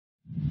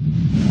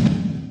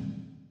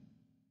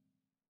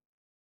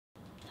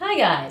Hi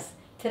guys!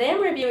 Today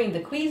I'm reviewing the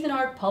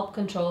Cuisinart Pulp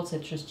Control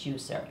Citrus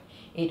Juicer.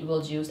 It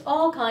will juice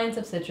all kinds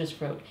of citrus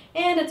fruit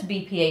and it's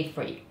BPA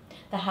free.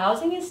 The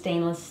housing is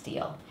stainless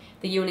steel.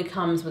 The unit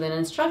comes with an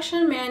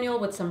instruction manual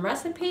with some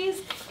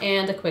recipes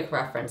and a quick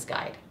reference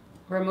guide.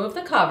 Remove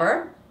the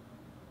cover.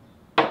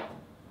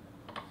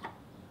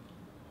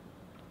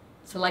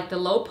 Select the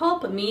low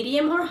pulp,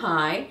 medium or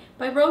high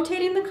by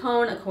rotating the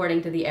cone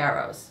according to the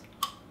arrows.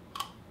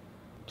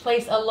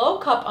 Place a low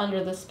cup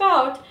under the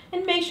spout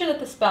and make sure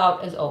that the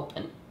spout is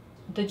open.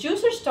 The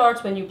juicer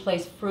starts when you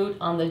place fruit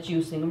on the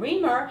juicing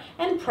reamer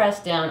and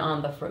press down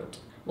on the fruit.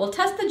 We'll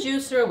test the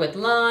juicer with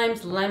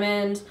limes,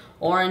 lemons,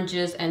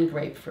 oranges, and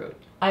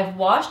grapefruit. I've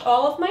washed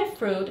all of my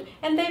fruit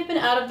and they've been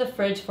out of the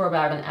fridge for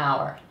about an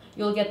hour.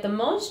 You'll get the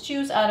most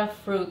juice out of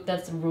fruit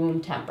that's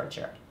room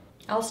temperature.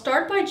 I'll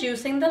start by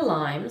juicing the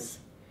limes.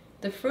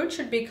 The fruit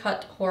should be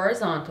cut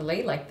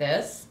horizontally like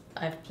this.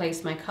 I've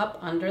placed my cup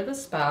under the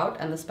spout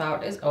and the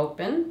spout is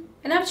open.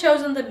 And I've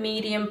chosen the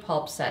medium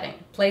pulp setting.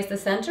 Place the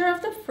center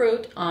of the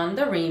fruit on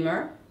the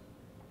reamer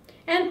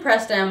and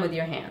press down with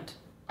your hand.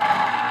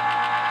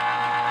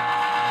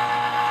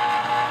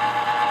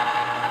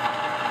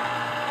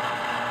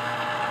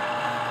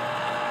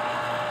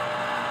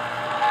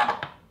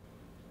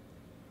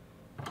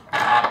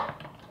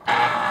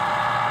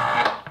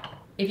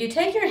 If you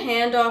take your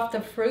hand off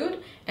the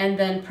fruit and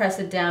then press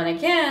it down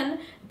again,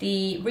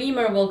 the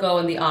reamer will go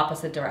in the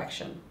opposite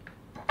direction.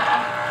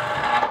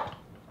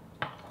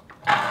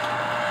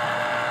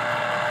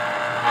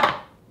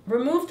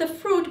 Remove the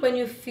fruit when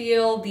you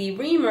feel the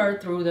reamer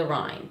through the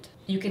rind.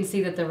 You can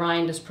see that the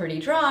rind is pretty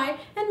dry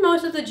and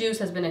most of the juice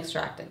has been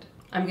extracted.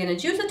 I'm going to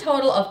juice a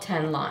total of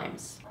 10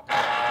 limes.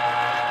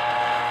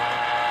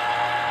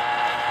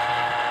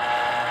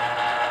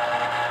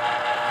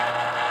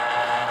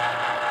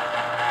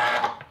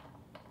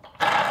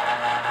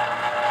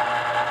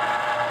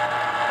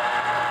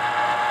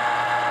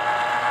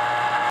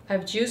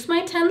 I've juiced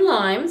my 10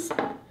 limes.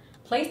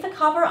 Place the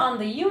cover on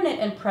the unit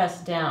and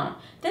press down.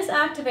 This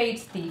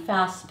activates the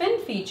fast spin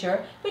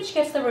feature, which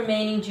gets the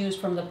remaining juice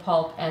from the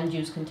pulp and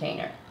juice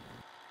container.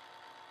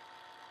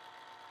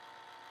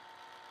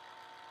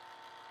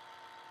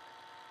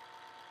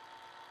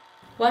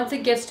 Once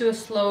it gets to a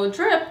slow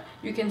drip,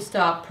 you can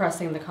stop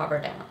pressing the cover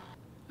down.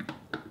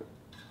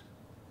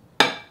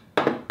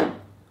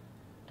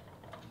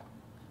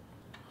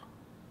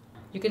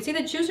 You can see the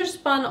juicer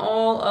spun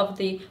all of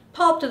the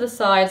pulp to the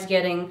sides,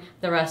 getting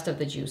the rest of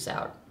the juice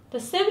out. The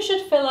sieve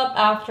should fill up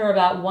after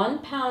about 1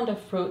 pound of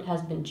fruit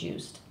has been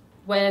juiced.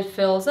 When it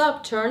fills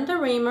up, turn the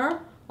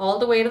reamer all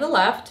the way to the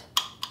left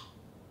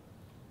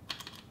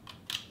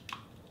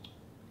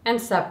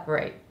and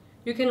separate.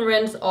 You can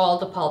rinse all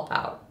the pulp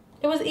out.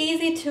 It was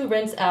easy to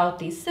rinse out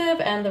the sieve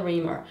and the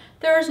reamer.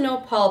 There is no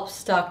pulp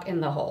stuck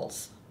in the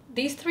holes.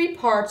 These 3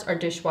 parts are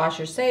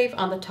dishwasher safe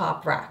on the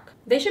top rack.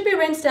 They should be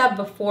rinsed out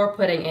before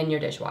putting in your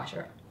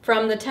dishwasher.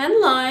 From the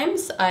 10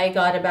 limes, I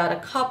got about a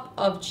cup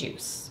of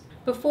juice.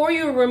 Before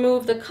you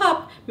remove the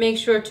cup, make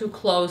sure to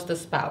close the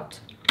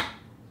spout.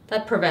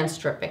 That prevents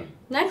dripping.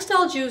 Next,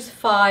 I'll juice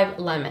 5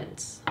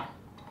 lemons.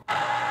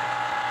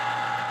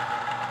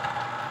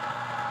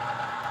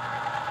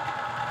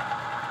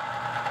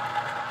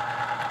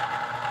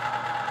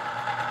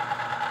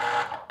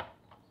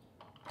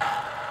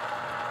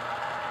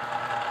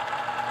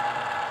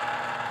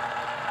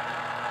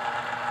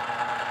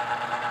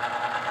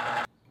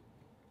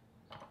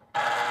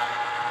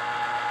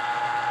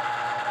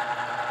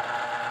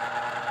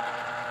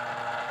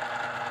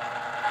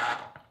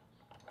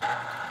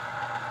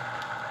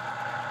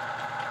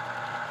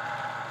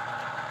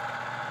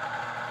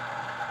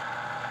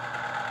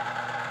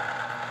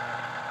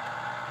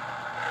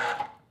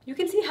 You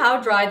can see how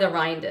dry the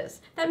rind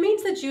is. That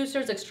means the juicer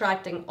is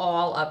extracting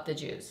all of the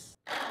juice.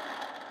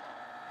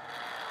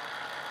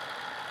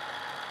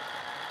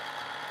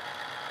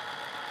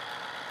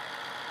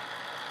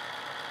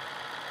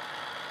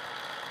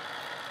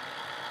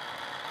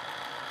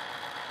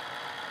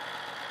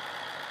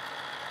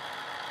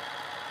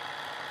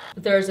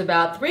 There's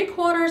about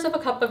 3/4 of a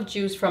cup of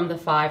juice from the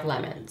 5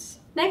 lemons.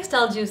 Next,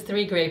 I'll juice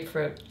 3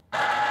 grapefruit.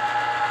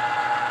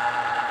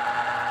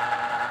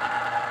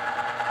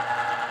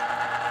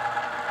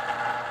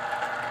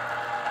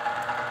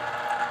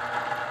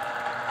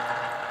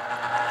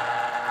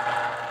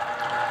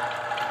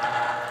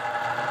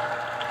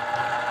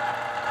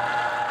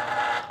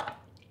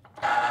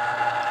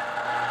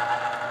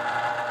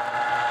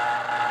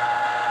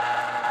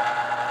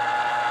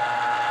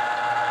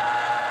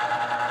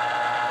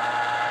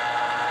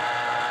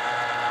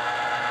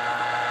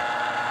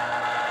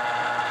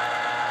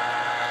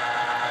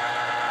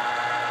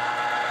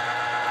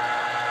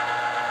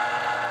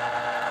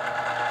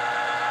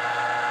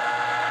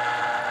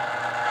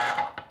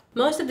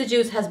 Most of the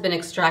juice has been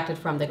extracted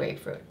from the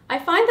grapefruit. I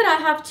find that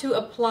I have to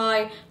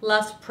apply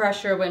less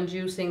pressure when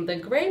juicing the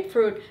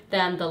grapefruit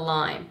than the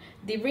lime.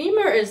 The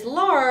reamer is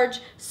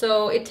large,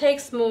 so it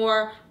takes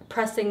more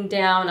pressing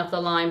down of the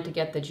lime to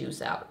get the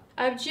juice out.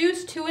 I've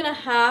juiced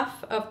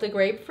 2½ of the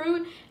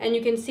grapefruit, and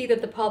you can see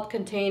that the pulp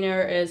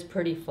container is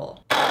pretty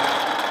full.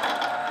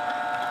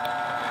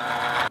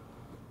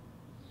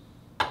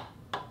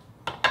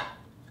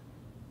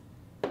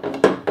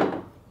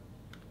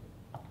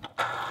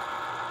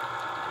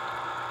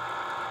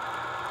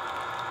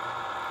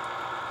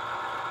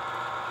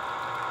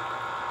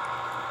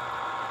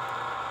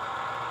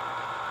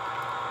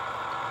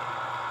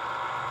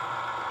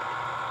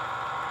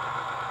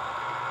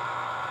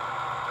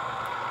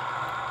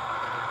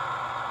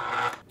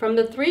 From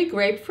the 3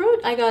 grapefruit,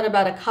 I got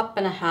about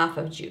 1½ cups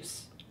of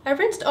juice. I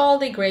rinsed all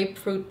the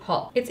grapefruit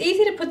pulp. It's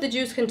easy to put the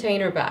juice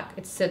container back.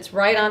 It sits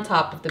right on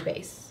top of the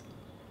base.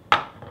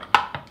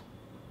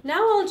 Now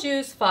I'll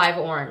juice 5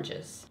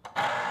 oranges.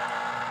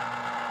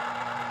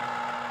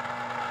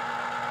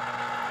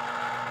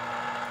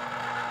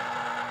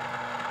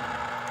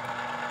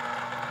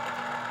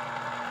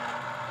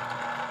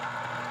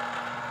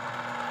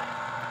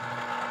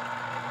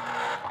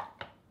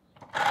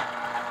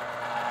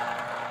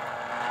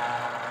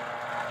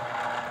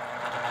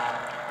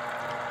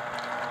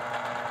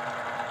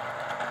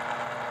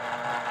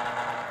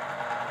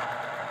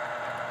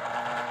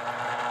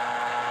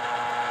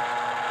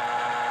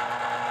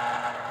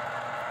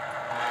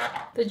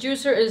 The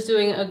juicer is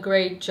doing a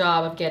great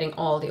job of getting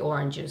all the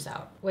orange juice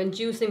out. When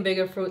juicing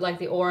bigger fruit like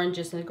the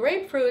oranges and the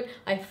grapefruit,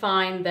 I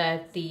find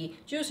that the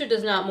juicer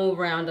does not move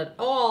around at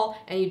all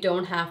and you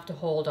don't have to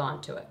hold on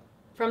to it.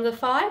 From the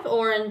 5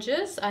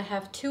 oranges, I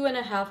have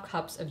 2½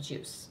 cups of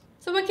juice.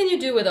 So what can you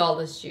do with all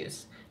this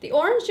juice? The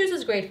orange juice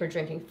is great for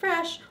drinking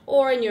fresh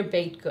or in your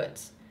baked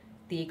goods.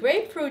 The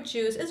grapefruit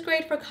juice is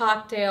great for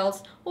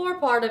cocktails or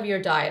part of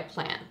your diet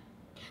plan.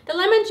 The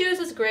lemon juice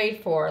is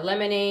great for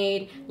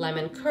lemonade,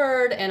 lemon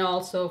curd, and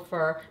also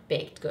for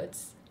baked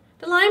goods.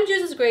 The lime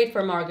juice is great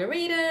for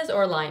margaritas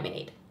or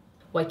limeade.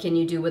 What can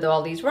you do with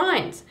all these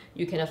rinds?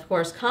 You can of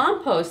course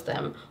compost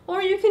them,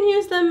 or you can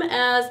use them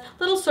as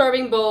little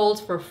serving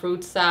bowls for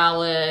fruit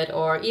salad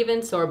or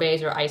even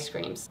sorbets or ice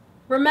creams.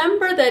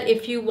 Remember that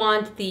if you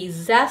want the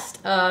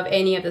zest of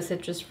any of the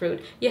citrus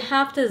fruit, you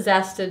have to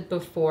zest it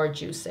before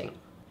juicing.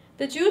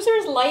 The juicer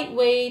is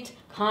lightweight,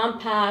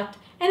 compact,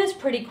 and is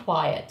pretty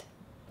quiet.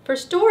 For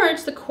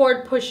storage, the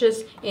cord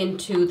pushes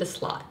into the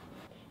slot.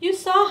 You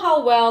saw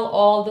how well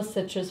all the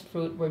citrus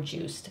fruit were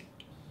juiced.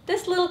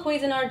 This little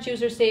Cuisinart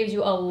juicer saves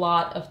you a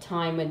lot of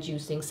time when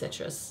juicing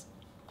citrus.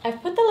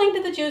 I've put the link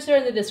to the juicer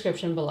in the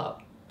description below.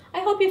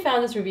 I hope you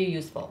found this review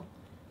useful.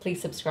 Please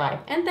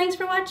subscribe, and thanks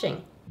for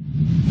watching.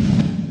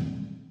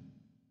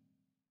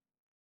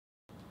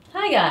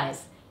 Hi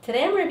guys!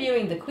 Today I'm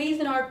reviewing the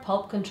Cuisinart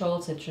Pulp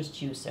Control Citrus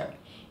Juicer.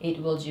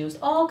 It will juice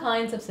all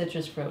kinds of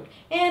citrus fruit,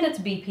 and it's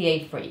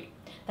BPA free.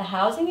 The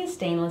housing is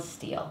stainless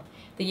steel.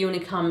 The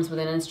unit comes with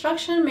an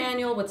instruction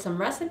manual with some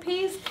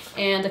recipes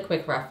and a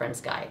quick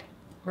reference guide.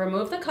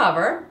 Remove the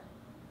cover.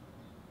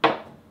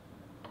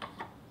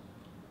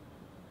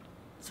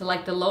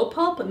 Select the low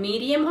pulp,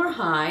 medium, or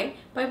high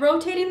by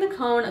rotating the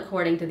cone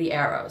according to the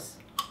arrows.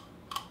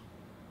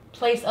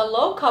 Place a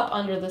low cup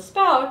under the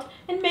spout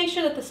and make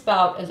sure that the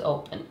spout is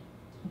open.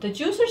 The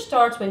juicer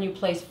starts when you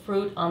place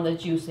fruit on the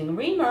juicing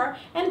reamer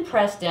and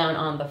press down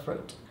on the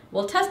fruit.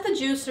 We'll test the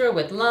juicer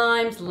with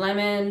limes,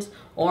 lemons,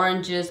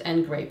 oranges,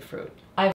 and grapefruit.